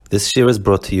This year is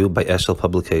brought to you by Eshel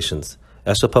Publications.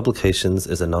 Eshel Publications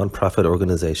is a non-profit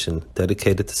organization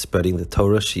dedicated to spreading the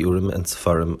Torah, Shiurim, and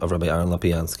Sefarim of Rabbi Aaron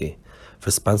Lopiansky. For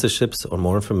sponsorships or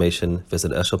more information,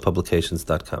 visit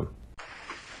eshelpublications.com.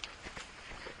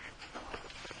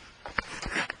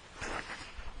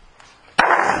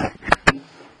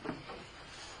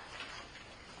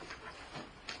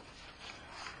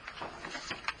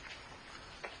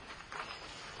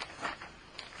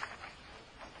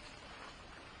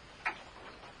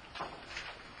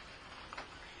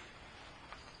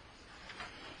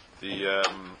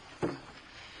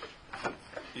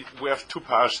 We have two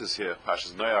parshas here,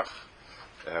 Parshas Noach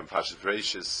and Parshas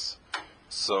Bereishis.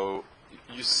 So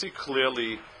you see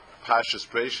clearly Parshas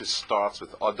Bereishis starts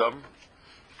with Adam,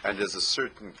 and there's a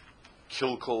certain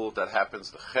kilkul that happens,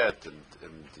 the chet and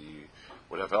the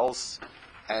whatever else,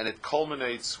 and it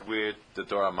culminates with the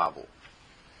Dora Mabul.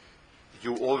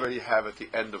 You already have at the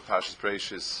end of Parshas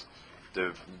Bereishis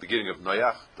the beginning of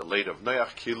Noach, the late of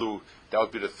Noach, Kilu, that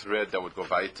would be the thread that would go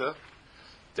weiter.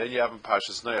 Then you have in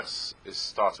Parshas Noach, it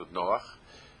starts with Noach.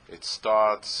 It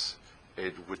starts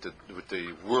with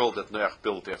the world that Noach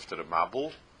built after the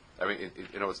Mabul. I mean,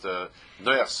 it's the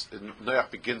Noach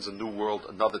begins a new world,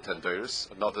 another 10 days,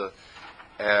 another.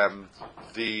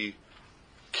 The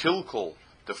kilkul,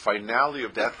 the finale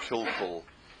of that kilkul,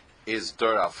 is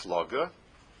Der Afloga,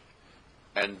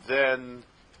 and then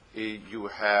you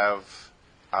have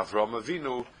Avraham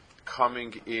Avinu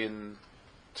coming in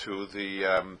to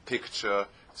the picture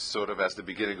sort of as the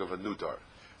beginning of a new door.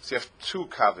 So you have two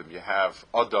kavim. You have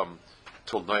Adam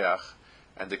till Noach,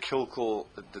 and the kilkul,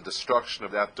 the destruction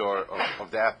of that door,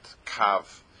 of that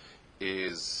kav,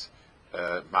 is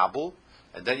Mabul.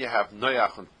 And then you have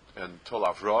Noach and Tol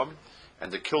Avram,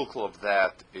 and the kilkul of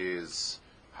that is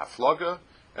Haflaga.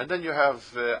 And then you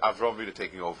have Avram really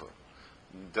taking over.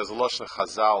 There's a lashon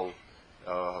Chazal,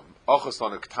 Ochos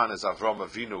lanu k'tan is Avram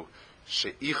Avinu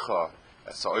she'icha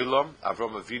Sa'olam.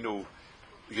 Avram Avinu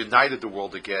united the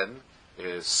world again,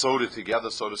 sewed it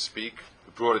together, so to speak,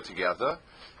 brought it together,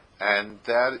 and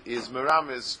that is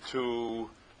meramis to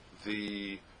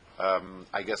the,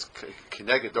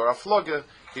 Kineged or Afloga,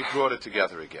 he brought it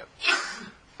together again.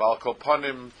 Bal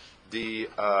Kopanim,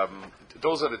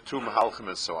 those are the two Mahalchim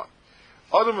and so on.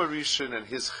 Adam Arishan and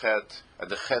his chet, and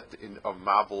the chet of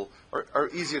Mabul, are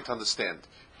easier to understand.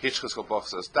 Hitchchas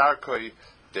Kolbochas Darkoi,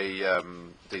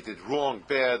 they did wrong,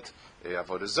 bad,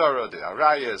 Avodah Zarah, the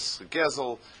Arayas,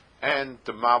 Gezel, and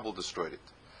the Mabul destroyed it.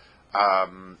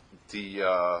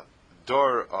 The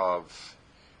door of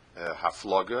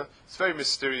Haflaga, it's very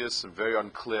mysterious and very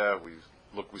unclear.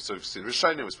 We sort of seen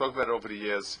Rishonim, we spoke about it over the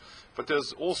years, but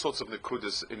there's all sorts of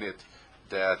nekudas in it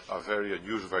that are very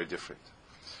unusual, very different.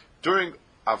 During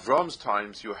Avram's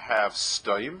times, you have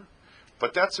Stoim,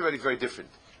 but that's already very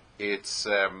different. It's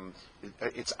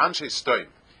Anshe Stoim.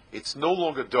 It's no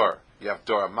longer Dor. You have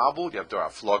Dor Mabul, you have Dor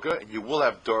Afloga, and you will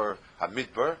have Dor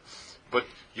Hamidbar, but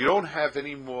you don't have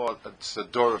any more a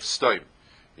Dor of Stoim.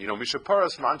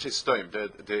 Mishaparas Manche Stoim.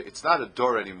 It's not a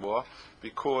Dor anymore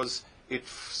because it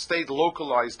stayed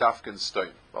localized Afghan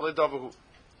Stoim.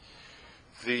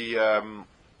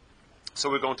 So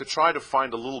we're going to try to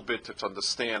find a little bit to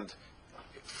understand,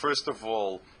 first of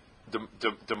all, the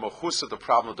Machusa, the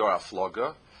problem of Dor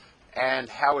Afloga, and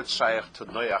how it's shaykh to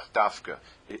Noach Dafka.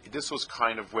 This was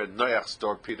kind of where Noach's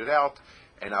door petered out,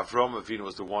 and Avraham Avinu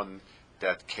was the one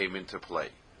that came into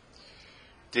play.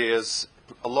 There's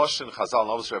a lashon Chazal,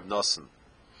 Novus Reb Nosson.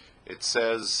 It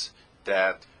says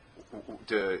that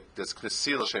there's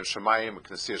Knessia L'Shem Shemayim and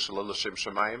Knessia Shalol L'Shem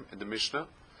Shemayim in the Mishnah.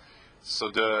 So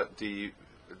the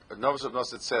Novus Reb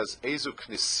Nosson, it says Ezu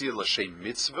Knessia L'Shem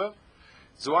Mitzvah,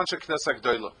 Zu Anshe Knessia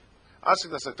Gdoila. Anshe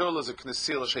Knessia Gdoila is a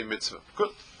Knessia L'Shem Mitzvah.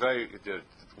 Good, very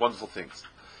wonderful things.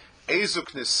 Ezu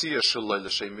Knessia Shalol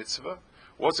L'Shem Mitzvah.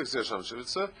 What's a Knessia Shalol L'Shem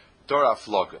Mitzvah? Dor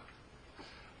Afloga.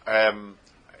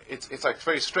 It's like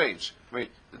very strange. I mean,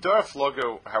 the Dor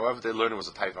Afloga, however they learn it, was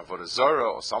a type of Avodah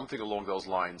Zarah or something along those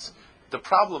lines. The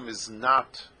problem is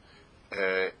not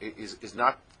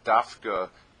dafka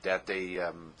that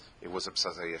it was a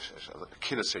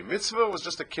kinus mitzvah. It was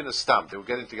just a kinus stam. They were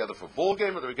getting together for a ball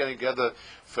game, or they were getting together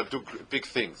for do big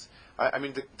things. I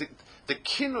mean, the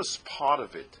kinus part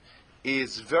of it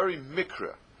is very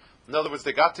mikra. In other words,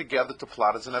 they got together to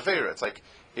plot as an avera. It's like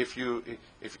if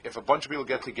a bunch of people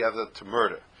get together to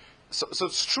murder. So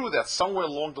it's true that somewhere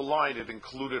along the line it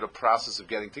included a process of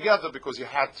getting together because you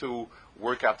had to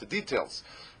work out the details.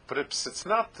 But it's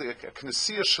not a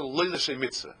knessia shalei l'shem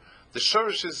mitzvah. The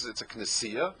shorish is it's a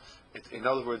knessia. In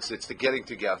other words, it's the getting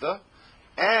together,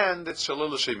 and it's shalei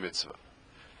l'shem mitzvah.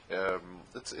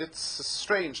 it's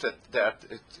strange that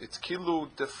it's Kilu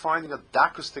defining a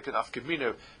dakustik and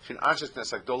afgemina in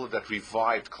Ashiknes Agdola that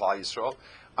revived Klal Yisrael.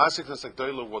 Ashiknes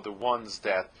Agdola were the ones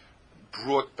that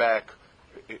brought back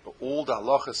all the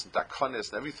halachas and takanis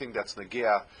and everything that's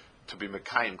negia to be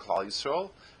Mekayim Klal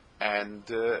Yisrael.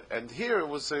 And here it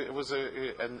was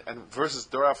versus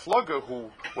Dora Flogger,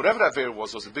 who whatever that Aveira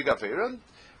was a big Aveira, and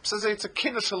says it's a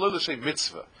kinus shalul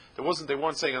mitzvah. They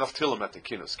weren't saying enough tilim at the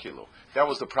kinus kilo. That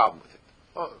was the problem with it.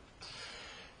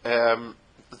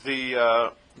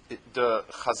 The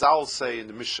Chazal say in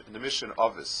the mission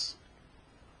office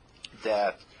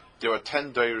that there are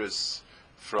 10 deiros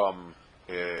from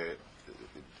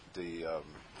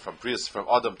from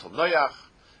Adam till Noach,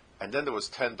 and then there was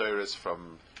 10 deiros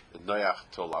from Noach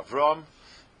till Avram,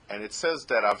 and it says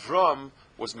that Avram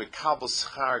was Mekabel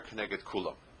Schar Keneged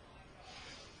Kulam.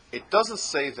 It doesn't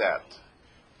say that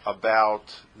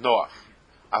about Noach.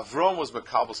 Avram was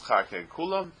Mekabel Schar Keneged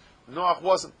Kulam. Noach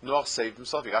wasn't. Noach saved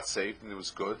himself. He got saved, and it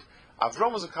was good.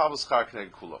 Avram was Mekabel Schar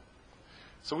Keneged Kulam.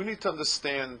 So we need to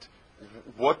understand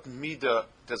what midah.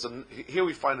 Here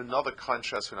we find another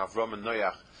contrast between Avram and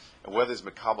Noach, and whether it's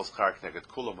Mekabel Schar Keneged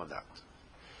Kulam or not.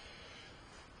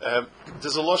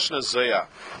 There's a Lashon Zoya.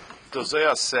 The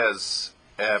Zoya says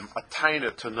a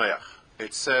taina to Noach.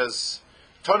 It says,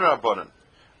 Toner Rabbanan,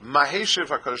 Maheshev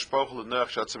HaKadosh Baruch Hu Noach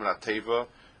Shatzim Teva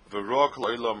V'Roa Kol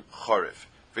Olam Chorev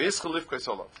V'Yischel Livkos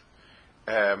Olav.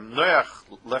 Noach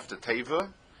left the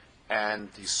Teva and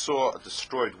he saw a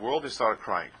destroyed world. He started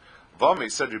crying.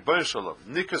 Vami said, Rebbeinu Shalom,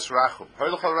 Nikas Rachum,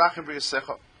 Ha'ilachal Rachim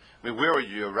B'Yisecha. I mean, where are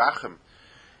you, Rachim?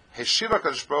 Heshiv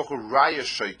HaKadosh Baruch Hu Raya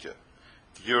Shoitya.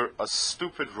 You're a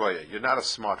stupid roya. You're not a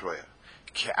smart roya.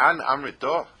 Ke'an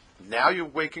amridah. Now you're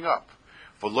waking up.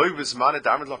 And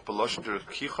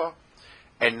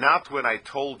not when I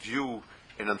told you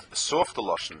in a soft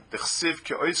lashon.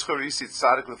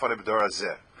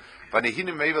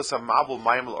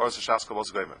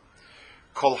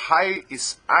 Kol hai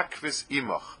is akvis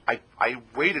imach. I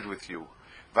waited with you.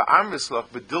 That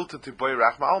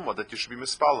you should be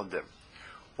mispal on them.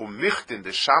 Umichtin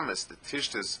the shames the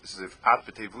tishtes ziv at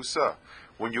betevusa.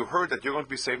 When you heard that you're going to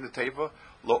be saved in the teva,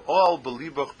 lo all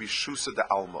belibach bishusa de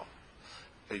alma.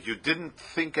 You didn't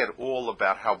think at all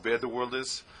about how bad the world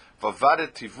is.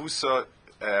 Vavadet tivusa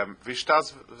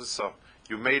vishtaz v'sa.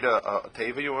 You made a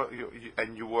teva,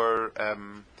 and you were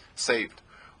saved.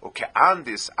 Okay,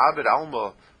 andis abed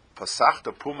alma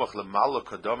pasachta pumach lemala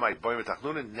kadamai boy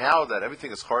metachnun. Now that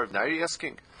everything is charav, now you're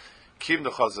asking. Kim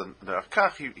nechazan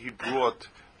nerakach. He brought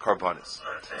karbanis.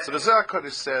 So the Zohar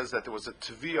Kodesh says that there was a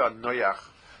tviyah on Noach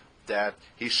that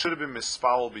he should have been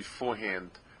misfouled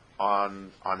beforehand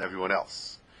on everyone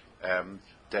else.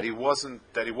 That he wasn't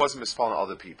misfouled on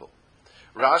other people.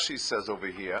 Rashi says over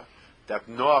here that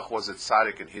Noach was a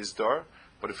tzaddik in his door,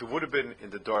 but if he would have been in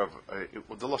the door of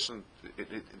the Lashon,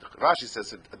 Rashi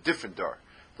says a different door.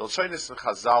 The Lashonis and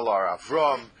Chazal are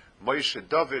Avram, Moshe,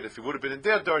 David. If he would have been in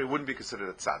their door, he wouldn't be considered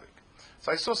a tzaddik.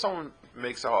 So I saw someone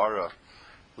makes a hara.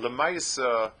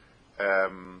 Lemaisa,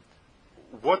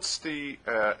 what's the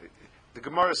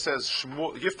Gemara says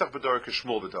Yiftach b'dora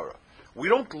k'shmul b'dora. We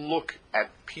don't look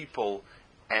at people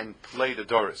and play the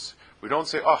doras. We don't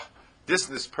say,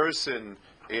 this person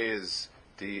is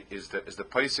the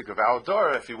paisik of our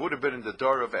dora. If he would have been in the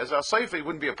dora of Ezra Seifa, he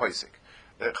wouldn't be a paisik.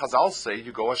 Chazal say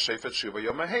you go a shefet shiva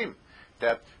yom haim.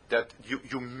 That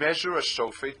you measure a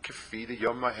shofet kefi the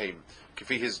yom haim,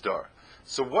 kefi his dor.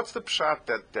 So what's the pshat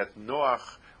that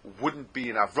Noach wouldn't be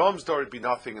in Avram's door, it'd be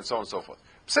nothing, and so on and so forth.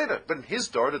 Say that, but in his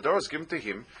door, the door is given to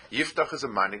him. Yiftach is a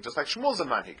manik, just like Shmuel's a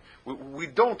manik. We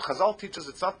don't. Chazal teaches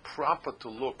it's not proper to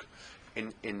look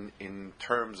in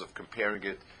terms of comparing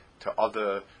it to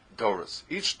other doors.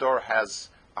 Each door has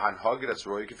a hanhagi that's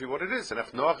roig if what it is, and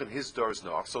if Noach in his door is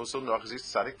Noach, so Noach is his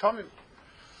tzaddik tamim.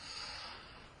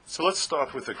 So let's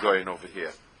start with the Goyen over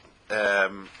here.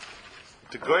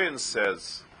 The Goyen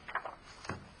says.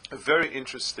 Very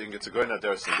interesting. It's a Goyen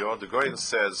Adar Seyor. The Goyen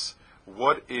says,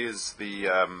 what's the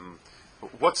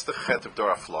chet of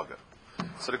Dora Floga?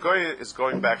 So the Goyen is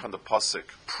going back on the pasuk.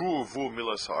 Pru uvu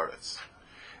milas haaretz.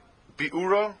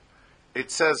 Biura,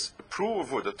 it says pru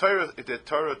uvu. The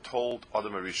Torah told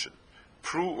Adam Arishan,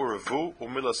 pru uvu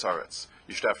umilas haaretz.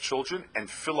 You should have children and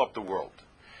fill up the world.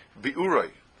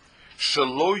 Biuroi,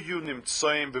 shelo yu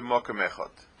nimtzoyim b'makom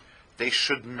echad. They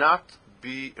should not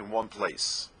be in one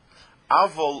place.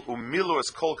 Avol umilu es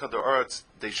kol kadar eretz,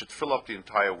 they should fill up the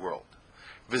entire world.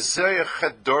 V'zeh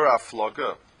chet Dora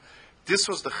Floga. This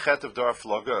was the chet of Dora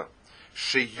Floga.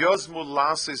 Sheyozmu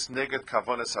lasis neged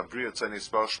kavanas abriyot zayin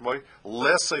yisbar shmoy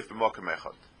leseif b'mokem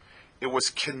echad. It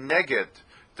was keneged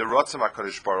the Ratzam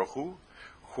HaKadosh Baruch Hu,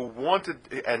 who wanted,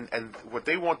 and what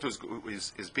they want to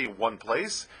is be in one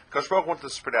place. Akadosh Baruch Hu wanted to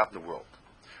spread out in the world.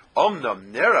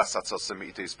 Omnam neras atzasem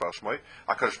iteis parshmoi.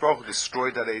 Akadosh Baruch Hu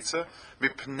destroyed that Eitzah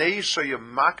mipnei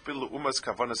sheyamakbil umas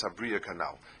kavanas habriya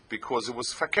kanal, because it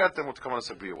was fakert than what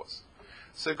kavanas habriya was.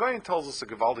 So Goyen tells us a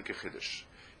gewaldige chiddush.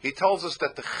 He tells us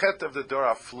that the chet of the Dor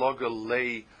HaFloga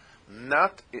lay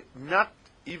not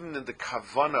even in the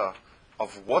kavana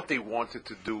of what they wanted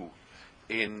to do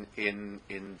in the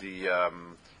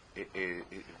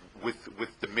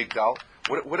with the Migdal,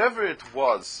 whatever it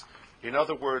was. In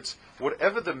other words,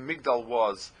 whatever the Migdal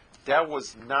was, that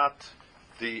was not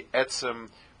the etzem.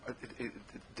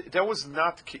 That was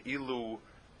not keilu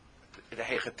the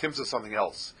hechatim or something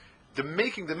else. The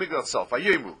making the Migdal itself.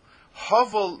 Ayemu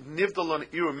havel nivdalon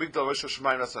iru Migdal rosh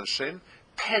hashemayim nasan shen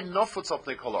penofutz al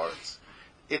pnei kol haaretz.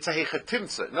 It's a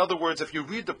hechatimtza. In other words, if you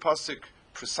read the pasuk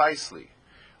precisely,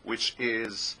 which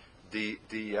is the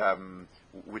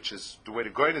way the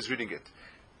Goyen is reading it,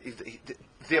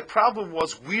 their problem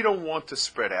was we don't want to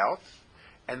spread out,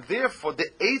 and therefore the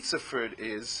eitzah for it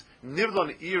is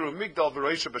nivlon iru migdal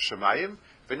v'roisha b'shamayim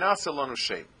v'nasa lanu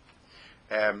shem.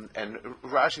 And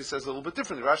Rashi says a little bit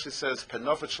differently. Rashi says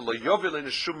penofet shelo yovel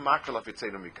shum makar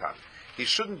lafitzenu mikan. He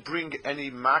shouldn't bring any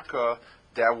makar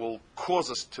that will cause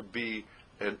us to be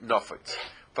nofet.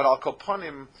 But al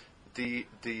koponim, the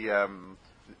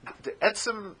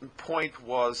etzem point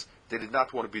was they did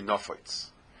not want to be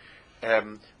nofets.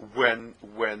 When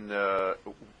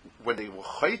they were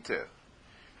chayte,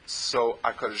 so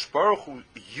HaKadosh Baruch Hu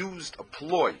used a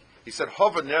ploy. He said,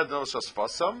 "Hava ner d'nos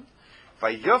asfasam,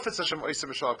 vayofetz Hashem oisem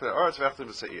mishal pnei haaretz v'yachlim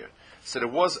b'seir." So there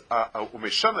was a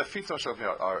umesham efitzam mishal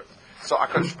pnei haaretz. So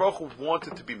HaKadosh Baruch Hu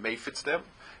wanted to be meifitz them,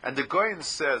 and the Goyen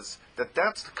says that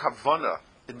that's the kavana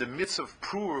in the midst of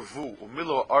pru'urvu or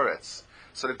milo haaretz.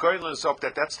 So the Goyen learns up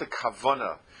that that's the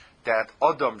kavana that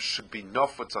Adam should be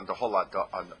nofetz on the whole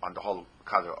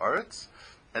Kader Eretz,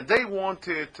 and they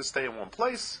wanted to stay in one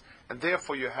place, and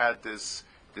therefore you had this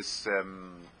the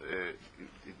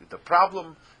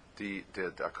problem, the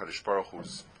HaKadosh Baruch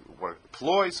Hu's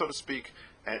ploy, so to speak,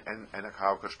 and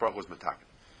how HaKadosh Baruch Hu was metaken.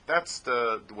 That's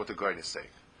what the Goyen is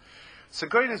saying. So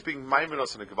Goyen is being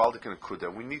maimenos in a gevaldik and a kuda.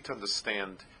 We need to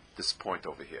understand this point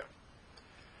over here.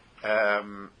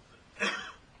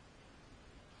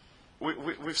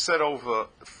 We've said over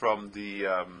from the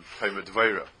Talmud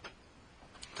Dvorah.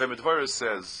 Talmud Dvorah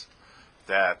says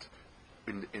that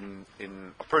in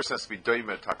a person has to be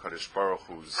doimer to HaKadosh Baruch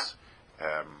Hu's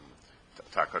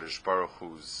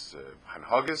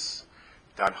hanhagas.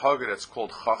 The hanhaga that's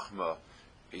called chachma.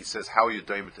 He says, how are you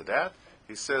doimer to that?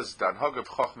 He says the hanhaga of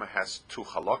chachma has two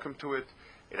halakim to it.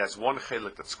 It has one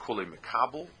chelik that's kulei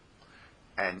mekabel,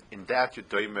 and in that you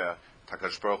doimer to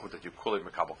HaKadosh Baruch Hu that you kulei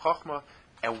mekabel chachma.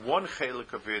 And one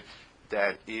chelik of it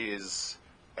that is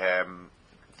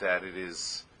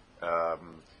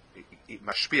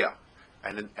mashpia,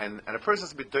 and a person has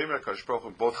to be doimer HaKadosh Baruch Hu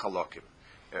in both halakim.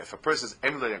 If a person is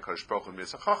emulating HaKadosh Baruch Hu in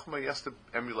Mitzvah Chachma, he has to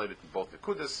emulate it in both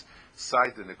nekudas,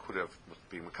 side the nekuda of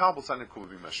being makabel, side the nekuda of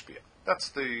being mashpia. That's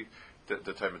the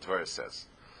Talmud Dvorah says.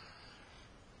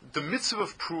 The mitzvah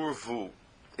of pru'urvu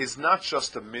is not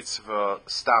just a mitzvah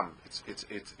stam. It's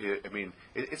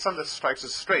something that strikes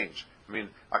us strange. I mean,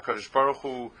 HaKadosh Baruch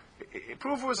Hu,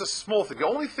 pru'urvu is a small thing. The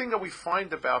only thing that we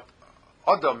find about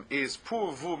Adam is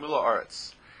pru'urvu mila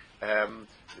aretz.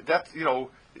 That,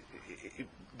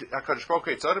 HaKadosh Baruch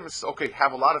Hu, it's Adam, is okay,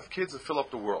 have a lot of kids and fill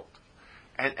up the world.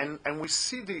 And we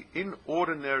see the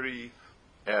inordinary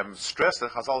stress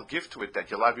that Chazal give to it,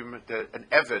 that you'll have him, an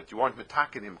Eved, you aren't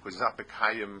metaking him because he's not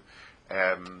Mekayim,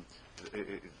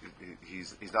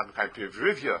 he's not Mekayim Piriv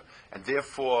Rivya, and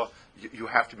therefore you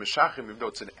have to meshach him, even though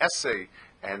it's an essay,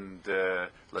 and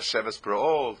Lasheves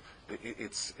Bra'ol,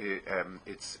 it's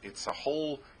a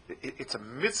whole, it's a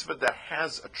mitzvah that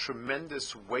has a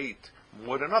tremendous weight,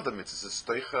 more than other mitzvahs. It's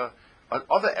stoicha on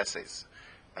other essays.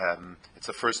 It's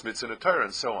the first mitzvah in the Torah,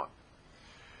 and so on.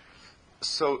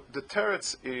 So the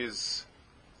teretz is,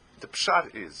 the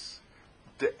pshat is,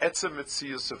 the etzem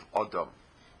metzius of Adam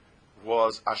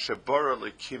was asher bara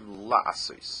lekim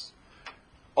la'asis.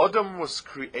 Adam was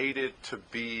created to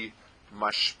be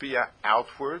mashpia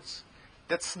outwards.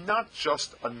 That's not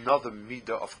just another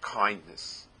midah of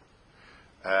kindness.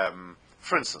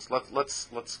 For instance, let's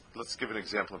give an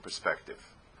example in perspective.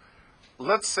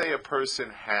 Let's say a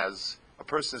person is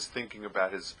thinking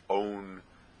about his own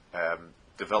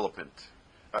development,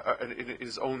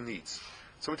 his own needs.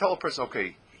 So we tell a person,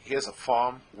 okay, here's a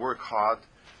farm, work hard,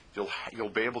 you'll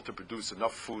be able to produce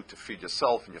enough food to feed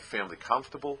yourself and your family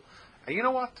comfortable, and you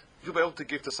know what? You'll be able to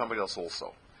give to somebody else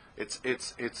also.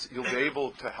 You'll be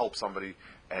able to help somebody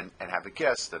and have a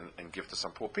guest and give to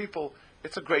some poor people,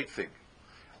 it's a great thing.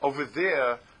 Over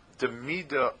there, the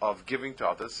midah of giving to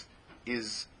others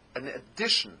is an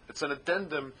addition, it's an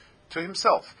addendum to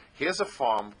himself. Here's a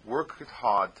farm, work it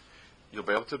hard, you'll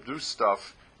be able to do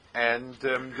stuff, and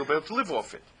you'll be able to live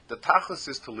off it. The tachlis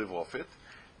is to live off it,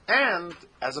 and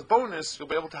as a bonus, you'll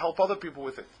be able to help other people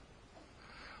with it.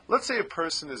 Let's say a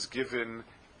person is given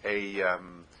a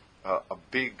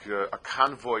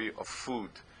convoy of food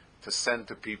to send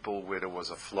to people where there was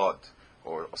a flood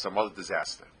or some other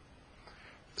disaster.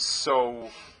 So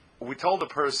we tell the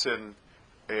person,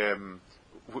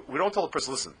 we don't tell the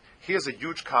person, listen, here's a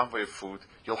huge convoy of food,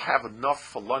 you'll have enough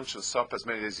for lunch and supper as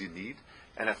many as you need,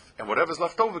 and whatever's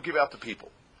left over, give out to people.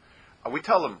 We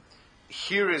tell them,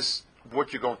 here is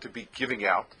what you're going to be giving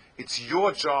out. It's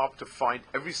your job to find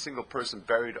every single person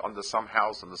buried under some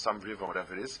house, under some river,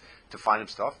 whatever it is, to find him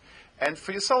stuff. And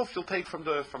for yourself, you'll take from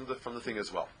the thing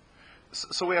as well.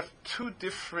 So we have two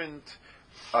different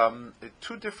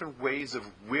ways of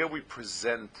where we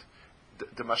present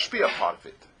the mashpia part of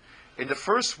it. In the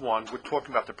first one, we're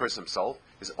talking about the person himself,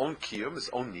 his own kiyum, his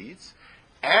own needs,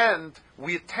 and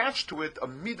we attach to it a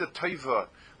midah tova,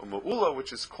 a me'ula,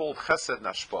 which is called chesed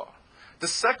nashpa. The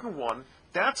second one,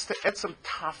 that's the etzem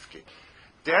tafke,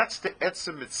 that's the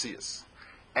etzem mitzias,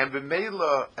 and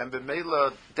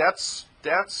b'meila, that's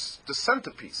the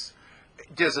centerpiece.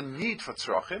 There's a need for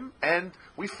tzrachim, and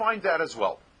we find that as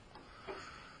well.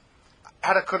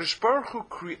 How did HaKadosh Baruch Hu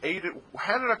create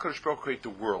the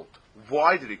world?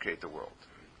 Why did He create the world?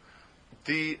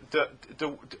 The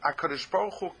HaKadosh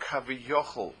Baruch Hu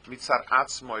kaviyochel mitzad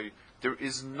atzmoi. There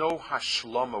is no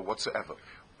hashlama whatsoever.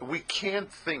 We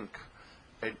can't think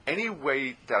in any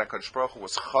way that HaKadosh Baruch Hu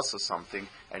was chasa something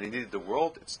and He needed the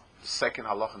world. It's the second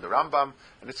halach in the Rambam,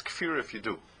 and it's kfir if you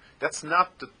do. That's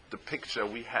not the picture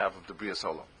we have of the Brias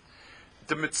Olam.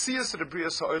 The Metzias of the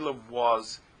Brias Olam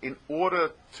was in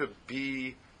order to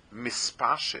be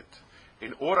mispashit,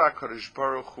 in order HaKadosh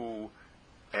Baruch Hu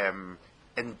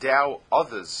endow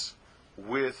others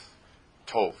with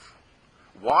tov.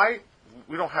 Why?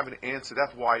 We don't have an answer.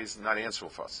 That why is not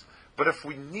answerable for us. But if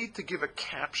we need to give a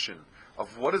caption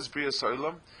of what is Brias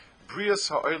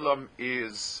Ha'olam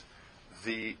is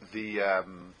the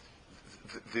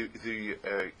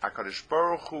HaKadosh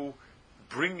Baruch Hu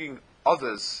bringing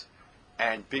others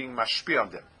and being mashpia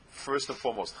on them. First and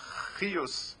foremost,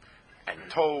 chiyus and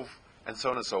tov, and so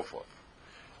on and so forth.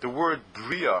 The word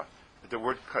bria, the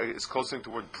word is close to the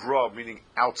word bra, meaning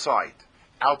outside,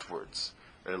 outwards,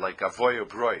 like avoya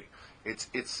broi. It's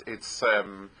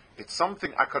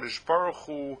something HaKadosh Baruch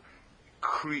Hu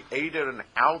created an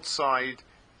outside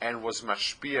and was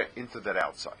mashpia into that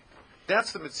outside.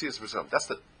 That's the Metzias B'Shalom. That's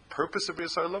the purpose of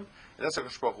B'Shalom, and that's what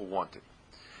HaKadosh Baruch Hu wanted.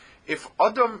 If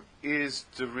Adam is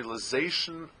the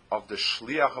realization of the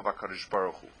Shliach of HaKadosh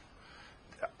Baruch Hu,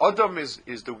 Adam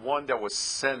is the one that was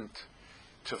sent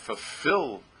to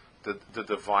fulfill the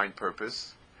divine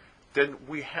purpose, then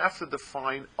we have to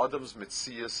define Adam's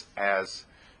Metzias as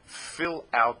fill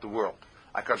out the world.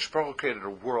 HaKadosh Baruch Hu created a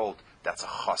world that's a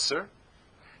chaser,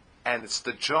 and it's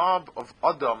the job of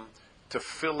Adam to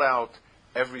fill out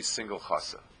every single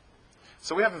chaser.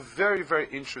 So we have a very, very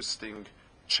interesting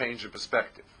change in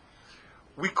perspective.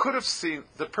 We could have seen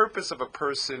the purpose of a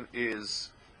person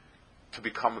is to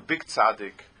become a big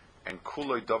tzaddik and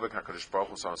kuloi dovek HaKadosh Baruch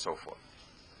Hu, so on and so forth.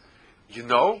 You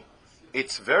know,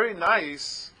 it's very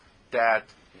nice that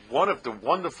one of the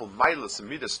wonderful milas and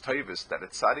midas toivus that a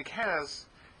tzaddik has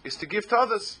is to give to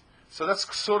others. So that's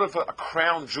sort of a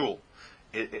crown jewel.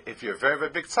 If you're a very,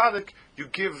 very big tzaddik, you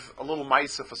give a little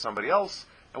maisa for somebody else,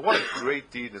 and what a great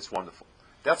deed, it's wonderful.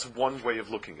 That's one way of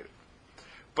looking at it.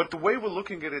 But the way we're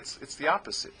looking at it, it's the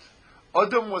opposite.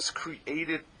 Adam was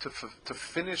created to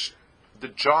finish the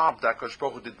job that HaKadosh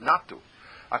Baruch Hu did not do.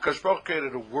 HaKadosh Baruch Hu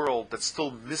created a world that's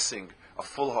still missing a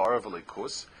full ha'arav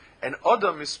v'leikus, and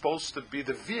Adam is supposed to be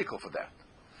the vehicle for that.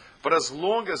 But as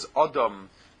long as Adam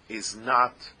is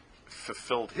not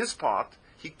fulfilled his part,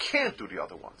 he can't do the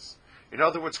other ones. In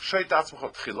other words, a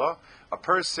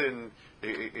person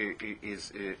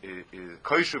is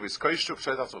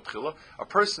a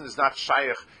person is not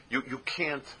shaykh. You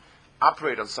can't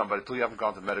operate on somebody until you haven't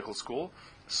gone to medical school.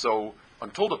 So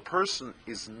until the person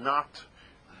is not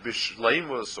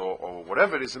bishleimus or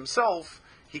whatever it is himself,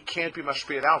 he can't be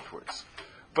mashpiyat outwards.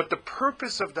 But the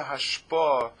purpose of the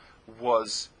hashpah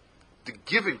was the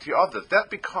giving to others. That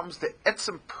becomes the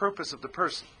etzem purpose of the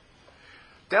person.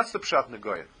 That's the pshat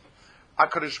negoyim.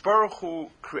 HaKadosh Baruch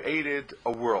Hu created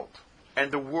a world,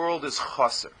 and the world is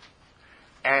chaser.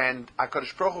 And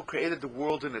HaKadosh Baruch Hu created the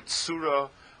world in a tzura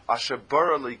asher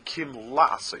bara leikim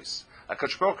la'asos.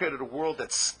 HaKadosh Baruch Hu created a world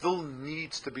that still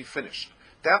needs to be finished.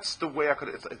 That's the way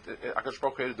HaKadosh Baruch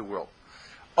Hu created the world.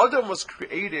 Adam was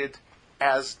created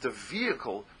as the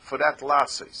vehicle for that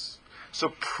lasis. So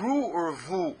pru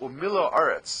urvu umila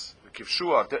aretz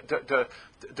kivshua the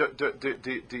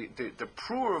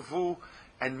pru urvu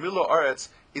and mila aretz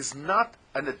is not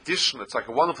an addition. It's like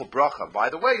a wonderful bracha. By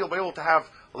the way, you'll be able to have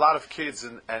a lot of kids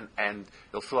and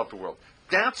you'll fill up the world.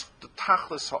 That's the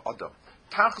tachlis ha'adam.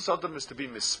 Tachlis ha'adam is to be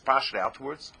mispashed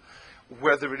outwards,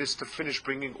 whether it is to finish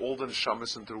bringing all the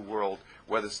neshamas into the world,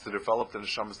 whether it's to develop the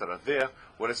neshamas that are there,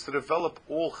 whether it's to develop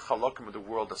all chalakim of the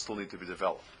world that still need to be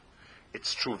developed.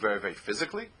 It's true very, very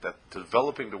physically, that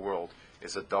developing the world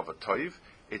is a davar toiv.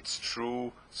 It's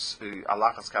true,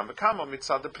 alachas kam v'kama,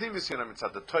 mitzad the primis,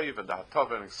 mitzad the toiv, and the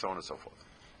hatava, and so on and so forth.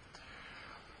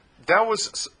 That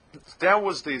was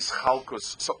the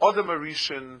ischalkus. So Adam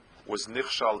Arishin was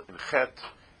nichshal in chet,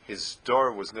 his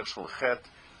dor was nichshal in chet,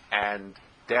 and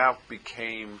that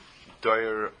became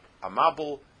Dor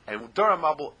Amabel, and Dor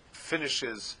Amabel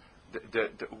finishes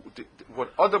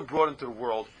what Adam brought into the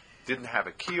world didn't have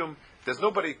a kiyum. There's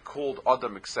nobody called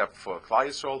Adam except for Klal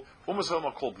Yisrael. Umm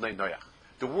are called Bnei Noach.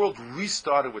 The world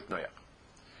restarted with Noach.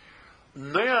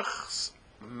 Noach's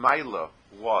Maila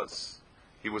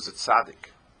he was a tzaddik,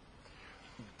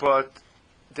 but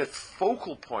the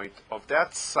focal point of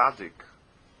that tzaddik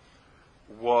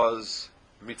was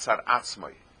mitzad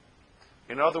atzmai.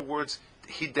 In other words,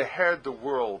 he dehered the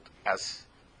world as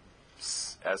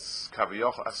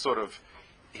kaviyach, as sort of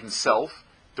himself.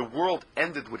 The world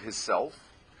ended with himself,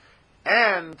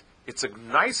 and it's a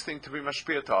nice thing to be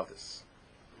mashpia to others.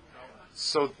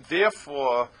 So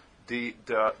therefore, the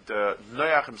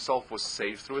Noach himself was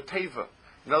saved through a teva.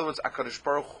 In other words, HaKadosh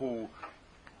Baruch Hu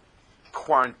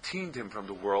quarantined him from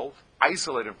the world,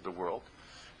 isolated him from the world.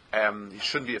 He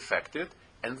shouldn't be affected,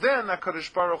 and then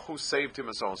HaKadosh Baruch Hu saved him,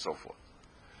 and so on and so forth.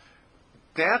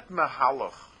 That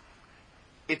mahalach,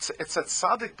 it's a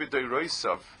tzaddik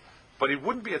b'doirosav, but it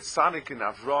wouldn't be a tzaddik in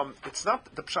Avram. It's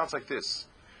not the pshat's like this.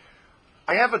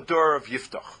 I have a door of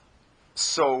Yiftach,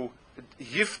 so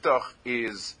Yiftach is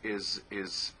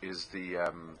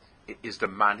the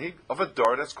manhig of a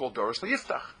door that's called Doros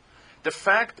Yiftach. The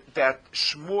fact that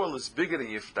Shmuel is bigger than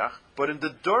Yiftach, but in the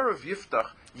door of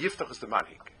Yiftach, Yiftach is the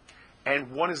manhig.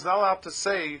 And one is not allowed to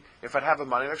say, if I have a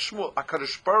manik like Shmuel,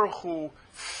 HaKadosh Baruch Hu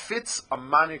fits a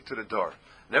manik to the door.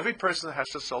 And every person has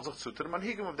to sell to the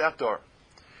manhigim of that door.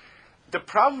 The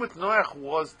problem with Noach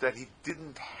was that he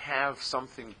didn't have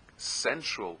something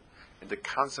central in the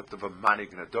concept of a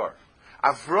manik in a door.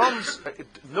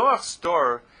 Noach's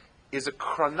door is a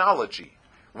chronology.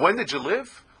 When did you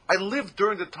live? I lived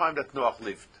during the time that Noach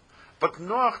lived. But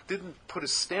Noach didn't put a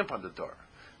stamp on the door.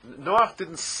 Noach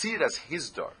didn't see it as his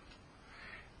door.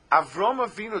 Avram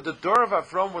Avinu, the door of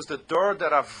Avram was the door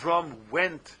that Avram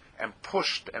went and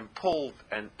pushed and pulled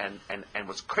and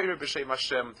was Koireh b'Shem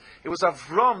Hashem. It was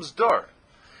Avram's door.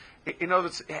 In other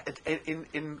words,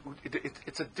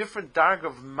 it's a different darg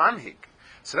of manhig.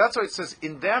 So that's why it says,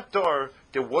 in that door,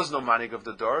 there was no manhig of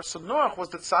the door, so Noach was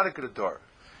the tzaddik of the door.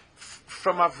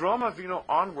 From Avram Avinu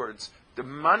onwards, the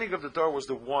manhig of the door was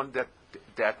the one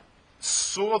that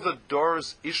saw the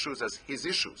door's issues as his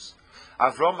issues.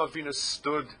 Avram Avinu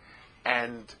stood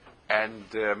and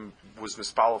was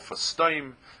mispalel for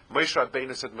stoim. Moshe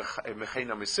Rabbeinu said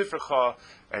mechena misifrecha,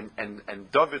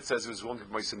 and David says he was willing to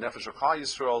Moshe nefesh of Klal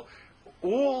Yisrael.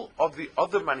 All of the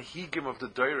other manhigim of the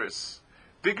doros,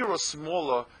 bigger or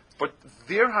smaller, but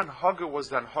their hanhaga was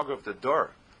the hanhaga of the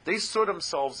door. They saw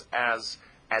themselves as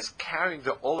carrying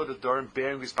the all of the door and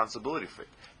bearing responsibility for it.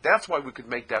 That's why we could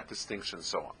make that distinction and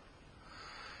so on.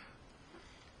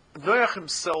 Noach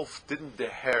himself didn't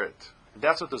deher it.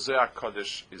 That's what the Zohar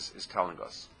Kodesh is telling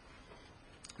us.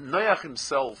 Noach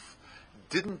himself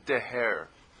didn't deher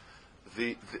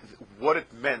what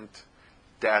it meant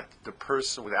that the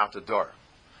person without the door.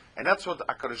 And that's what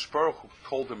HaKadosh Baruch Hu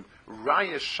told him,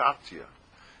 Raya Shatya,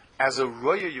 as a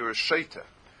Raya you're a Shaita.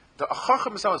 The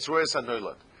Achacham is Raya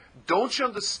Sanoilad. Don't you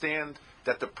understand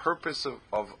that the purpose of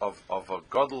a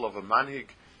Gadol, of a Manhig,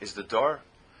 is the door?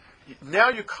 Now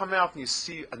you come out and you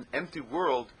see an empty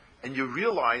world and you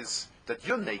realize that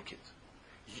you're naked.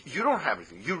 You don't have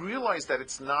anything. You realize that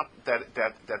it's not that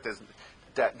there's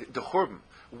that the churban.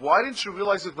 Why didn't you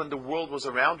realize it when the world was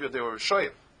around you? They were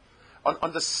shoyim.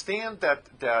 Understand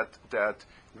that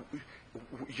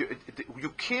you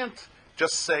can't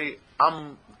just say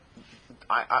I'm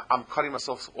cutting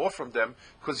myself off from them,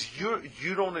 because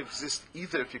you don't exist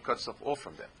either if you cut yourself off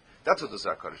from them. That's what the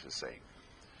Zohar Kodesh is saying.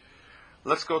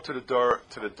 Let's go to the door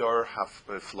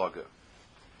flogger.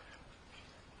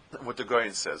 What the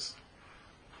Goyen says.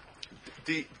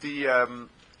 The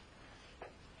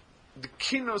the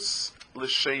kinus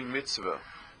l'shem mitzvah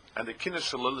and the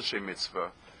kinus shalol l'shem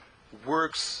mitzvah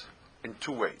works in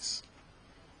two ways.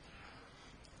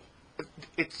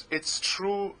 It's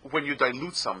true when you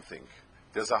dilute something.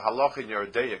 There's a halach in your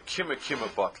day, a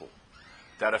kima bottle,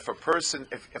 that if a person,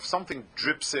 if something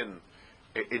drips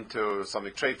into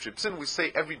something, trade drips in, we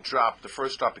say every drop, the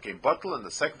first drop became bottle and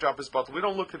the second drop is bottle. We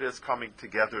don't look at it as coming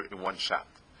together in one shot.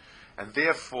 And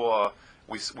therefore,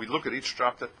 we look at each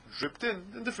drop that dripped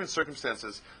in different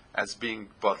circumstances, as being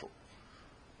bottle.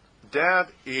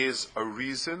 That is a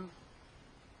reason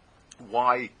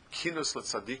why kinus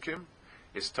l'tzadikim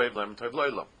is toiv lem toiv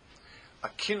lo'olam. A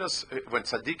kinus, when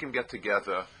tzaddikim get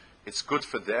together, it's good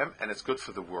for them and it's good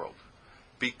for the world,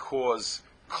 because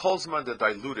kolzman they're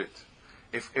diluted.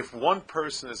 If one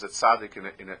person is a tzaddik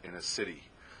in a city,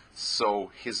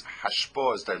 so his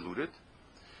hashpah is diluted.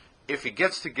 If he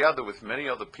gets together with many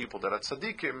other people that are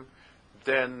tzaddikim,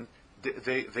 then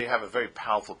they have a very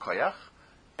powerful koyach,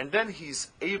 and then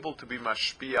he's able to be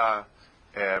mashpia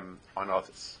on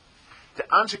others. The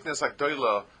Anshiknes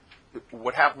Agdoila,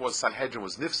 what happened was Sanhedrin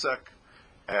was nifsak.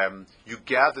 You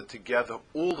gathered together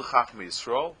all the Chachmei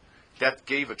Yisrael. That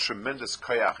gave a tremendous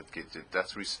koyach.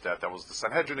 That was the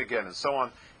Sanhedrin again, and so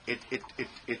on. It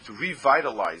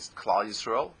revitalized Klal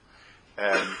Yisrael.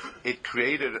 It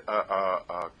created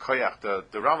a koyach.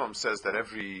 The Rambam says that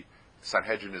every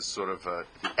Sanhedrin is sort of the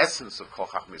essence of Kol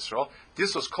Chachmei Yisrael.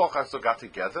 This was Kol Chachmei Yisrael got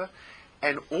together,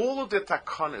 and all of the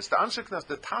takanis, the Anshiknas,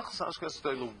 the tachas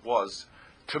Anshiknas was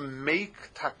to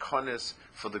make takanis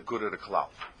for the good of the Klal.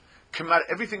 Come out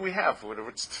everything we have, whether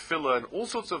it's tefillah and all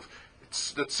sorts of.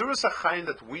 The tzuras hachayim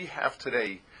that we have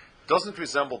today doesn't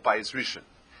resemble Bayis Rishon.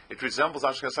 It resembles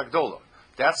Anshiknas Agdola.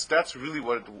 That's really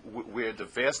where the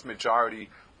vast majority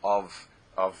of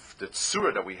the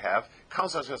tzura that we have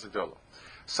comes from Anshiknas Agdola.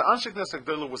 So Anshiknas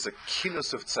Agdola was a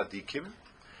kinus of tzaddikim.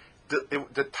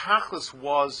 The tachlis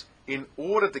was in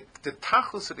order. The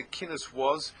tachlis of the kinus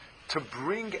was to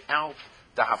bring out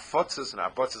the hafotzes and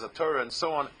habotzes of Torah and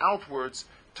so on outwards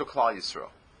to Klal Yisrael.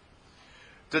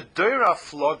 The Deira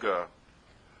Flogger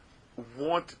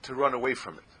wanted to run away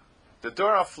from it. The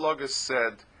Deira Flogger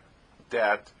said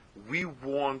that we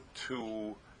want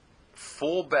to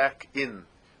fall back in.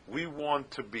 We want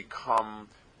to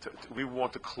we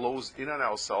want to close in on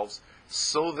ourselves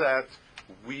so that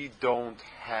we don't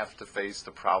have to face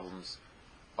the problems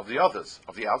of the others,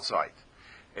 of the outside.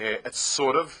 It's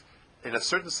sort of, in a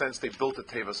certain sense, they built a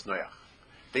Tevas Noach.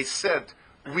 They said,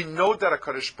 we know that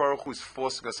HaKadosh Baruch Hu is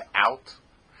forcing us out.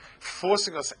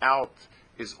 Forcing us out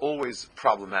is always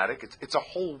problematic. It's a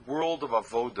whole world of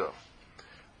avoda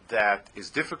that is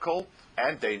difficult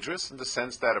and dangerous in the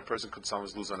sense that a person could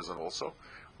sometimes lose on his own also.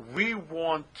 We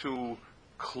want to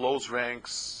close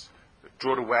ranks,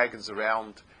 draw the wagons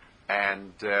around,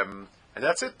 and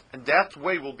that's it. And that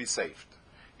way we'll be saved.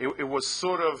 It was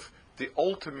sort of the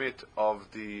ultimate of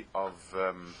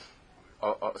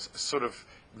sort of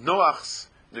Noach's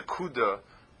Nekuda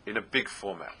in a big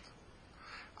format.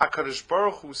 HaKadosh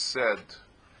Baruch Hu said,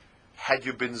 had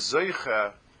you been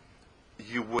Zoicha,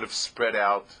 you would have spread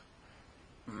out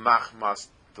Machmas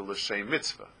the L'Shem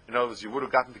Mitzvah. In other words, you would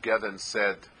have gotten together and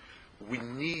said, we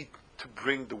need to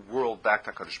bring the world back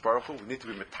to HaKadosh Baruch Hu. We need to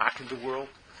be metak in the world.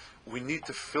 We need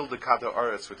to fill the Kadar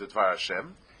Aretz with the Dvar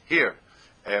Hashem. Here,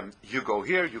 you go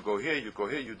here, you go here, you go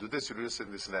here, you do this, and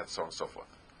that, so on and so forth.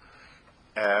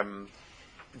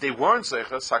 They weren't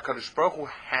Zeichas, HaKadosh Baruch Hu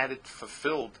had it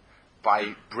fulfilled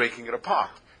by breaking it apart.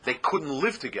 They couldn't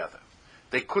live together.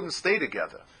 They couldn't stay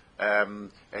together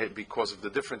because of the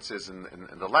differences in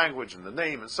the language and the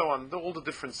name and so on, all the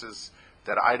differences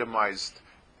that are itemized.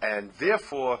 And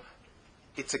therefore,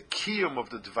 it's a kiyum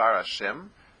of the Dvar Hashem,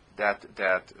 that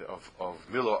of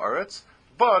Milo Aretz,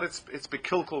 but it's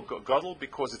Bekilkul Gadol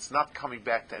because it's not coming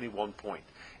back to any one point.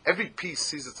 Every piece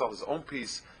sees itself as its own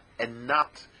piece and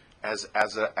not as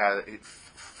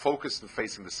focused and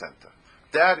facing the center.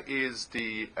 That is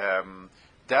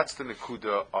that's the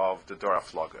nekuda of the Dora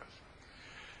Flogger.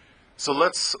 So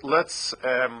let's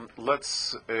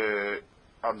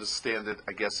understand it,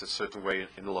 I guess, a certain way,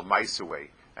 in a lamaisa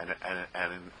way, and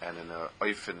in a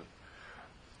oifen.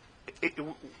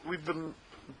 We've been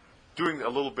doing a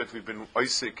little bit. We've been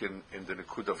oisik in the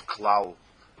nekuda of klal,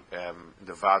 in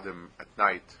the vadim at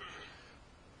night.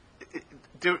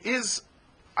 There is.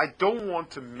 I don't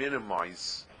want to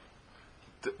minimize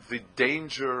the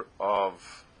danger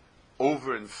of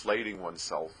overinflating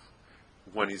oneself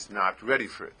when he's not ready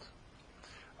for it.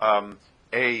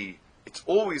 It's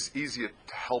always easier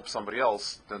to help somebody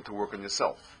else than to work on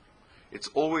yourself. It's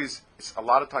a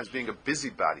lot of times being a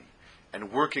busybody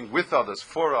and working with others,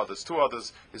 for others, to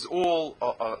others, is all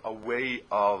a way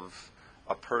of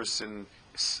a person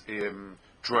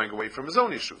drawing away from his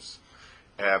own issues.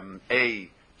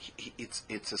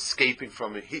 It's escaping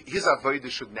from it. His avodah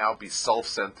should now be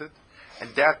self-centered,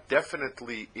 and that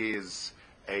definitely is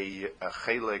a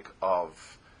chilek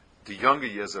of the younger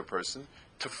years of a person,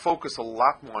 to focus a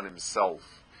lot more on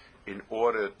himself in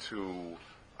order to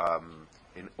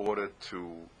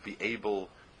be able,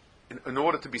 in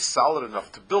order to be solid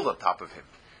enough to build on top of him.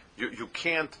 You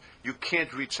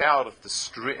can't reach out if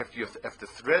the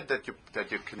thread that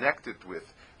you're connected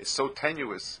with is so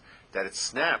tenuous that it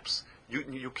snaps.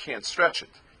 You can't stretch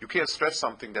it. You can't stretch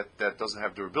something that doesn't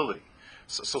have durability.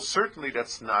 So certainly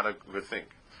that's not a good thing.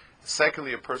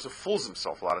 Secondly, a person fools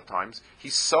himself a lot of times. He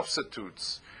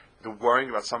substitutes the worrying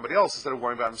about somebody else instead of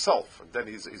worrying about himself. And then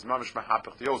he's mamish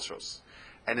mahapach the otros.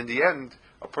 And in the end,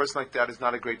 a person like that is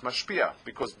not a great mashpia,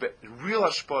 because real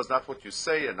hashpah is not what you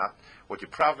say and not what you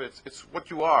profit. It's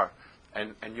what you are,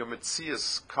 and your mitzvah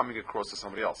is coming across to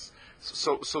somebody else.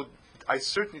 So I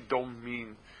certainly don't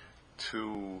mean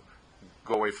to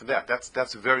go away from that.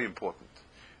 That's very important.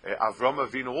 Avraham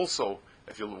Avinu also,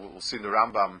 if you'll see in the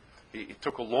Rambam, it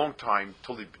took a long time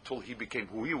till he became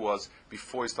who he was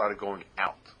before he started going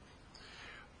out.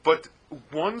 But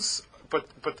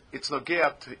it's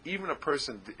nogea to even a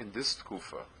person in this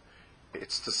tkufa.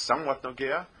 It's to somewhat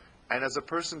nogea, and as a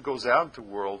person goes out into the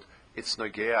world, it's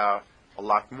nogea a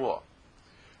lot more.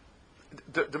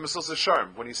 The Mesilas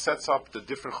Yesharim, when he sets up the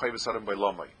different chayvus adam by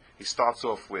Lomai, he starts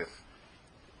off with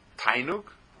tainug,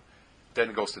 then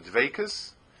he goes to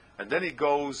dveikus, and then he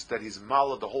goes that he's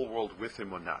mala the whole world with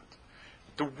him or not.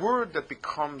 The word that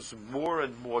becomes more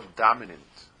and more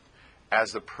dominant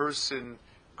as the person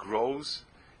grows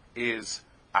is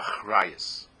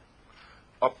achrayus.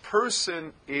 A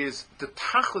person is, the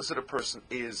tachlis of a person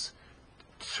is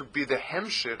to be the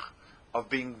hemshich of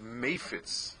being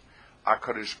meifitz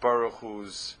HaKadosh Baruch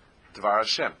Hu's Dvar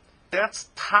Hashem. That's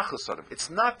tachlis adam. It's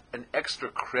not an extra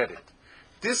credit.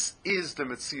 This is the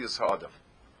Metzias Ha'adam.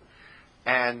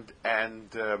 And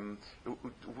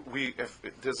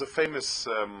there's a famous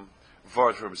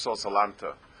word from Sol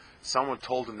Salanta. Someone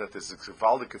told him that there's a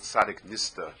Givaldik Tzaddik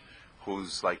Nista,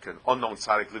 who's like an unknown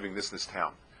tzaddik living in this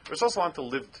town. Sol Salanta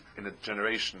lived in a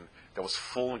generation that was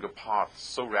falling apart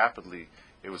so rapidly,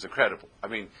 it was incredible. I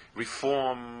mean,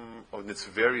 reform in its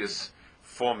various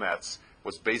formats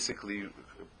was basically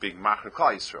being Machar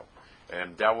Klal Yisrael.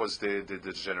 And that was the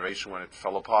generation when it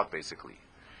fell apart, basically.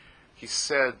 He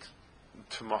said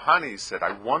to Mohani, he said,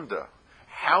 I wonder,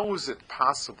 how is it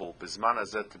possible, Bizman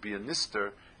Hazeh, to be a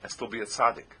Nister and still be a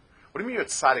tzaddik? What do you mean you're a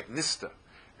tzaddik Nister?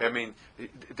 I mean, the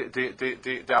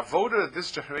avoda of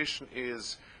this generation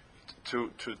is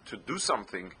to do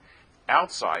something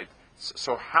outside.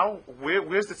 So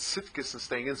where's the tzidkis in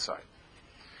staying inside?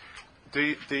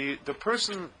 The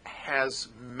person has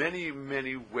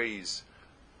many ways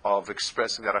of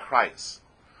expressing that achrayus.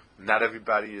 Not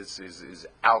everybody is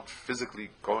out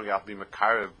physically going out being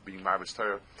makara, being marvis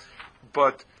Torah,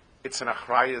 but it's an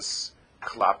achrayus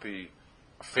klapi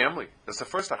family. That's the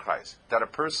first achrayus, that a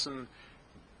person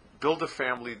build a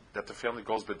family, that the family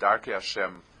goes b'darkei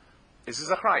Hashem, is his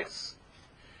achrayus.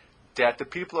 That the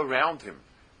people around him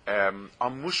are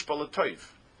mushbal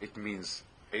toiv. It means,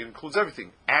 it includes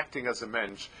everything: acting as a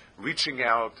mensch, reaching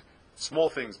out, small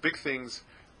things, big things,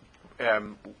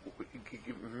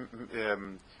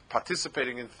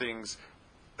 participating in things,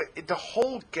 the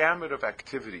whole gamut of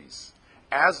activities.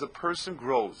 As the person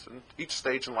grows, and each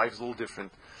stage in life is a little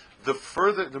different,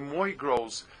 the more he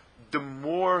grows, the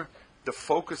more the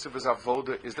focus of his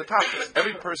avoda is the tachlis.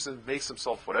 Every person makes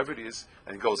himself whatever it is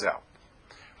and goes out.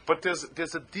 But there's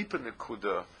a deeper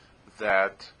nekuda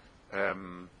that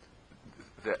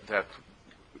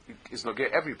is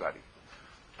nogeh everybody.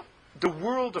 The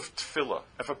world of tefillah,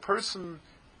 if a person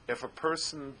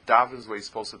davens the way he's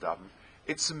supposed to daven,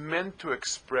 it's meant to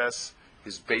express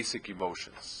his basic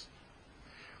emotions.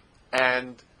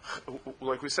 And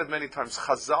like we said many times,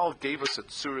 Chazal gave us a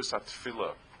tzuris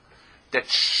at-tefillah that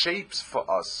shapes for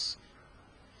us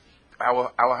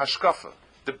our hashkafa.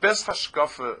 The best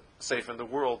hashkafa safe in the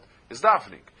world is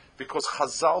davening, because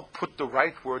Chazal put the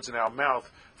right words in our mouth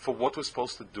for what we're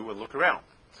supposed to do and look around.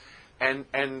 And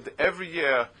every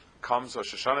year comes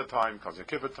Rosh Hashanah time, comes Yom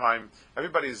Kippur time,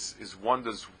 everybody is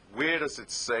wonders, where does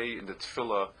it say in the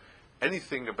tefillah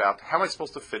anything about how am I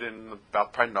supposed to fit in,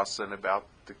 about parnasa and about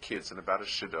the kids and about a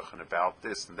shidduch and about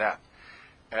this and that.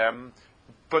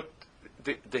 But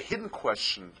the hidden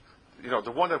question,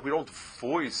 the one that we don't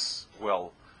voice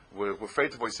well, we're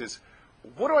afraid to voice, is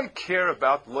what do I care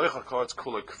about loichakotz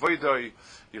kula kvoidoi,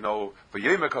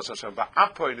 v'yemek Hashem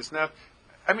ba'apoy? It's not.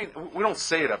 I mean, we don't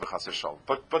say it Chas V'Shalom,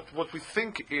 but what we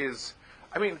think is,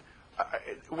 I mean,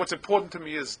 what's important to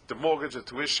me is the mortgage, the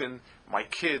tuition, my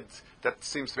kid that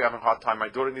seems to be having a hard time. My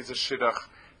daughter needs a shidduch.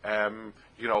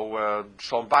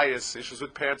 Shalom bias, issues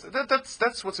with parents.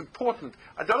 That's what's important.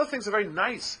 And the other things are very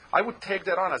nice. I would take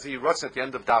that on as a Yerusha at the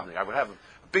end of davening. I would have a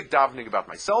big davening about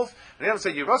myself, and then I would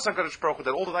say Yerusha HaKadosh Baruch Hu,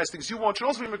 that all the nice things you want should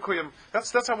also be mekuyim.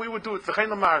 That's how we would do it. V'chein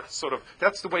lamar, sort of.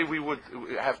 That's the way we would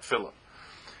have tefillah.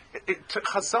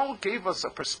 Chazal gave us a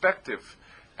perspective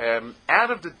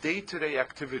out of the day-to-day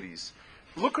activities.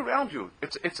 Look around you.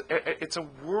 It's a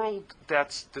world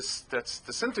that's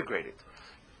disintegrated.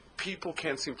 People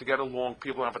can't seem to get along.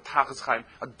 People don't have a tachas chaim.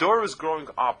 A dor is growing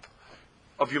up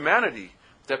of humanity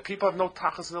that people have no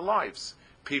tachas in their lives.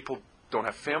 People don't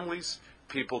have families.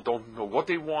 People don't know what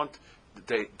they want.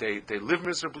 They live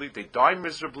miserably. They die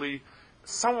miserably.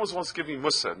 Someone was once giving me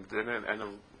musa,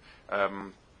 and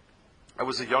I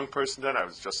was a young person then. I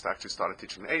was just actually started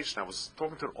teaching Aish, and I was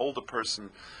talking to an older person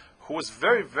who was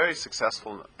very, very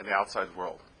successful in the outside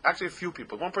world. Actually, a few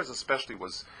people. One person especially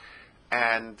was,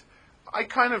 and I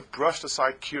kind of brushed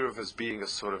aside kiruv as being a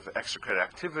sort of extracurricular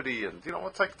activity, and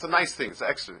it's a nice thing, it's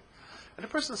extra. And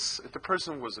the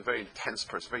person was a very intense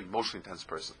person, very emotionally intense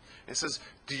person. And he says,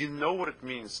 "Do you know what it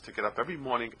means to get up every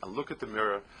morning and look at the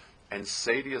mirror and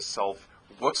say to yourself,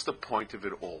 what's the point of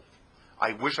it all?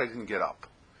 I wish I didn't get up."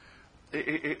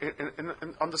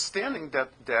 And understanding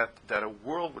that a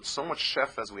world with so much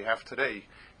chef as we have today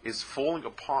is falling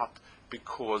apart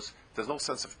because there's no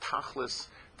sense of tachlis.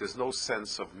 There's no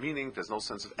sense of meaning. There's no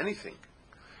sense of anything.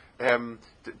 The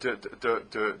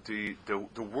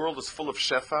world is full of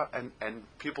shefa, and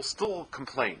people still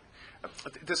complain.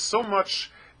 There's so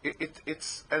much.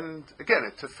 And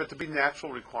again, for it to be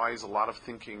natural requires a lot of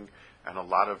thinking and a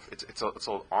lot of. It's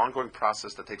an ongoing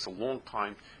process that takes a long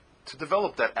time to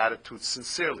develop that attitude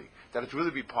sincerely, that it really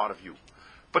be part of you.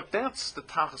 But that's the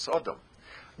tachas adam.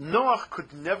 Noach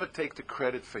could never take the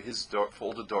credit for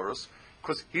all the doros,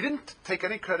 because he didn't take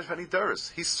any credit for any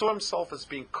doros. He saw himself as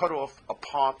being cut off,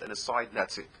 apart, and aside, and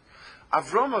that's it.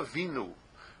 Avraham Avinu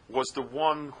was the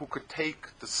one who could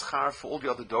take the schar for all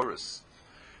the other doros,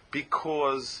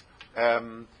 because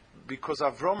Avraham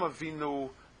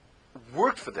Avinu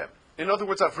worked for them. In other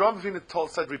words, Avraham Avinu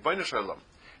said, "Ribbono shel olam,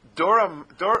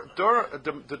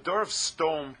 the door of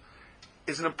stone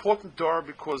is an important door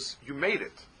because you made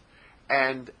it."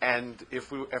 And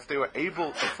if we're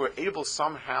able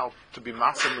somehow to be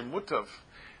matzah lemutav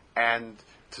and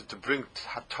to bring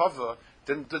hatava,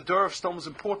 then the door of stone is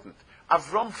important.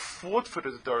 Avram fought for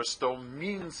the door of stone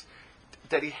means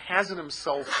that he has in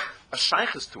himself a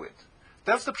shaykhis to it.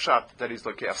 That's the pshat that he's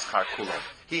like Eschar Kulam.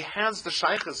 He has the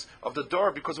shaykhis of the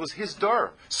door because it was his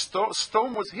door.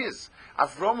 Stone was his.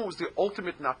 Avram was the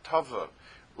ultimate natava,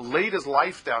 laid his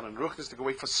life down in ruchnis to go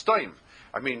away for stoim.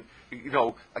 I mean,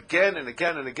 again and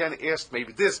again and again asked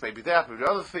maybe this, maybe that, maybe the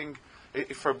other thing.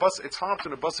 For a bus, it's hard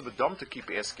in a bus of a dom to keep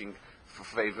asking for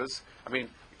favors. I mean,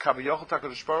 Kaviyachol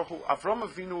HaKadosh Baruch Hu, Avram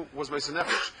Avinu was Moshe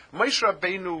Nefesh. Moshe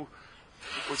Rabbeinu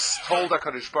was told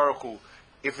HaKadosh Baruch Hu,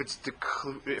 if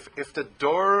the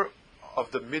door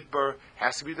of the midbar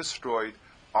has to be destroyed,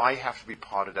 I have to be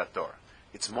part of that door.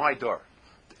 It's my door.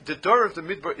 The door of the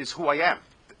midbar is who I am.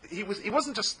 He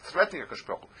wasn't just threatening HaKadosh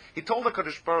Baruch Hu. He told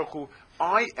HaKadosh Baruch Hu,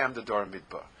 I am the door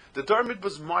midbar. The door midbar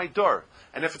is my door.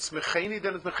 And if it's mecheni,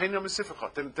 then it's mecheni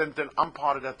amesifacha. Then I'm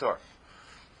part of that door.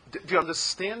 The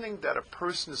understanding that a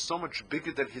person is so much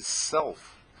bigger than his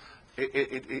self,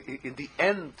 in the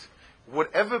end,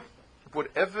 whatever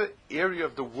area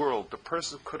of the world the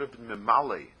person could have been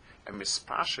memale and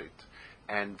mispashet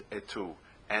and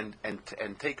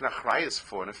take nachrayas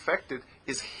for and affected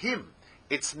is him.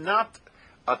 It's not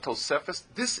a tosefes.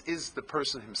 This is the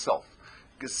person himself.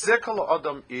 Gezekal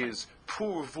Adam is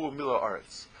pur vu mila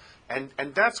aretz,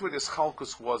 and that's where this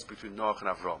chalkus was between Noach and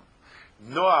Avram.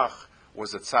 Noach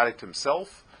was a tzaddik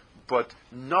himself, but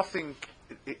nothing.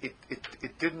 It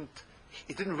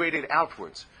didn't radiate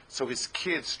outwards. So his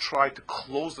kids tried to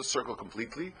close the circle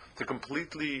completely,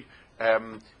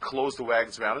 close the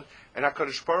wagons around it. And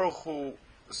HaKadosh Baruch Hu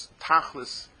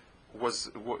tachlis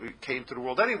came to the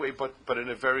world anyway, but in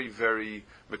a very, very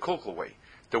mekulkal way.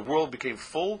 The world became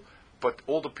full, but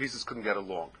all the pieces couldn't get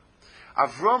along.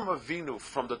 Avram Avinu,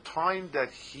 from the time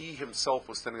that he himself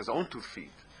was standing on his own 2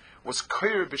 feet, was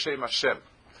koyer b'shem Hashem.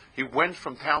 He went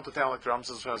from town to town, like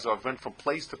Ramses went from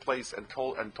place to place and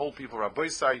told people, Rabbi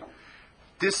Say,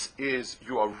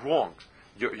 you are wrong.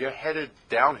 You're headed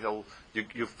downhill.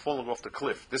 You're falling off the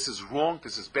cliff. This is wrong.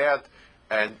 This is bad.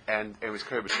 And it was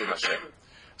koyer b'shem Hashem.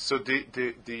 So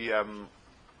the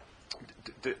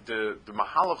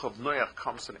mahalach of Noach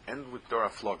comes to an end with Dora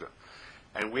Floga.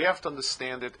 And we have to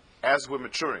understand it as we're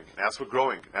maturing, and as we're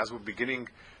growing, and as we're beginning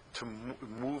to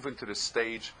move into the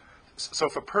stage. So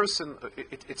if a person,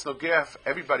 it's no gaf,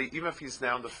 everybody, even if he's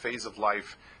now in the phase of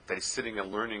life that he's sitting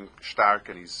and learning stark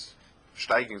and he's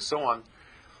steiging and so on,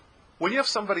 when you have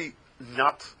somebody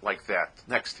not like that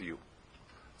next to you,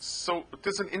 so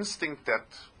there's an instinct that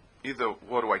either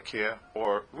what do I care,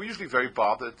 or we're usually very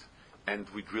bothered and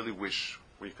we'd really wish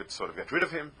we could sort of get rid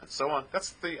of him and so on. That's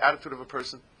the attitude of a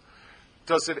person.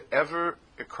 Does it ever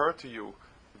occur to you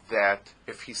that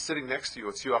if he's sitting next to you,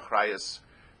 it's your achrayas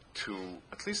to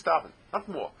at least daven, not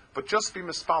more, but just be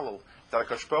mispalel that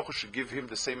HaKadosh Baruch Hu should give him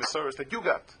the same service that you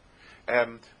got,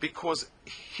 because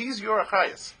he's your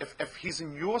achrayas. If he's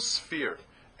in your sphere,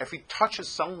 if he touches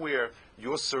somewhere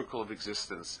your circle of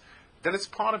existence, then it's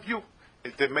part of you.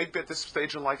 There may be at this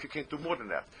stage in life you can't do more than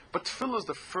that. But tefillah is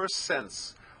the first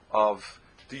sense of,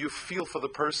 do you feel for the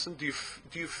person? Do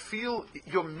you feel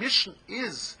your mission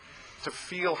is to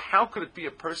feel how could it be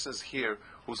a person is here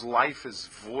whose life is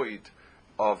void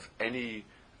of any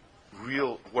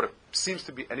real, what it seems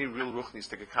to be any real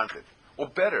ruchnistic content? Or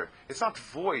better, it's not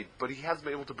void, but he hasn't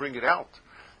been able to bring it out.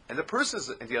 And the person is,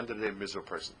 at the end of the day, a miserable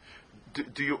person.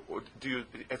 Do you,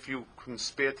 if you can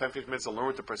spare 10, 15 minutes to learn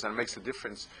with the person and it makes a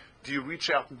difference, do you reach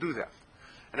out and do that?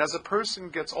 And as a person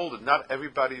gets older, not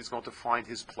everybody is going to find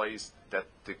his place, that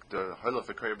the Halav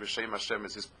V'Koyer B'Shem Hashem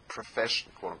is his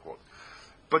profession, quote unquote.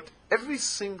 But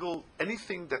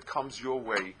anything that comes your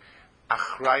way,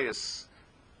 achrayas,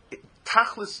 the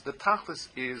tachlis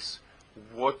is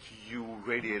what you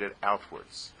radiated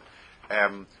outwards.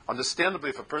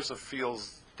 Understandably, if a person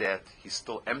feels that he's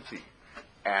still empty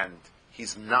and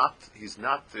he's not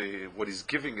what he's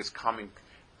giving is coming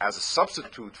as a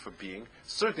substitute for being,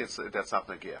 certainly that's not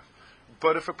negeh.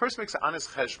 But if a person makes an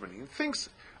honest cheshbon, he thinks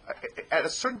at a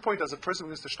certain point, as a person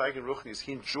begins to steig in ruchnis,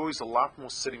 he enjoys a lot more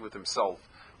sitting with himself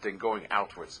than going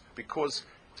outwards, because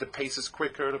the pace is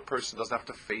quicker. The person doesn't have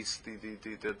to face the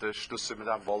shtusim and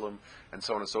avolim and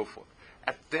so on and so forth.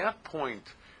 At that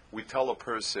point, we tell a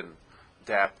person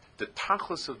that the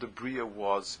tachlis of the bria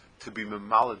was to be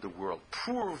memaled the world.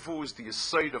 Pur vu is the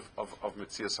aside of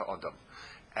Metzias HaAdam.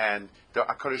 And the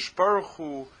HaKadosh Baruch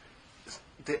Hu,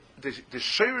 the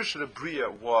sheirish of the bria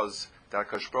was that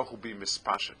HaKadosh Baruch Hu be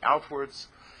mispashet outwards.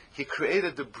 He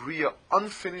created the bria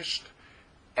unfinished,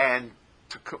 and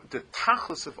the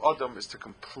tachlis of Adam is to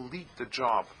complete the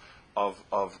job of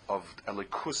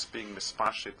Elikus being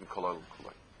mispashet and kolal and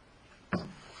kolal.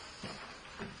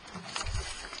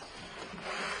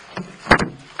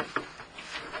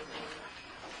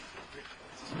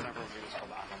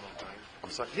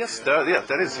 Yes,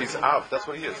 that is. He's Av. That's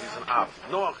what he is. He's an Av.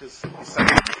 Noach is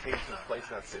sanctification place.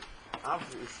 That's it. Av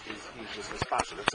is he was mispashet.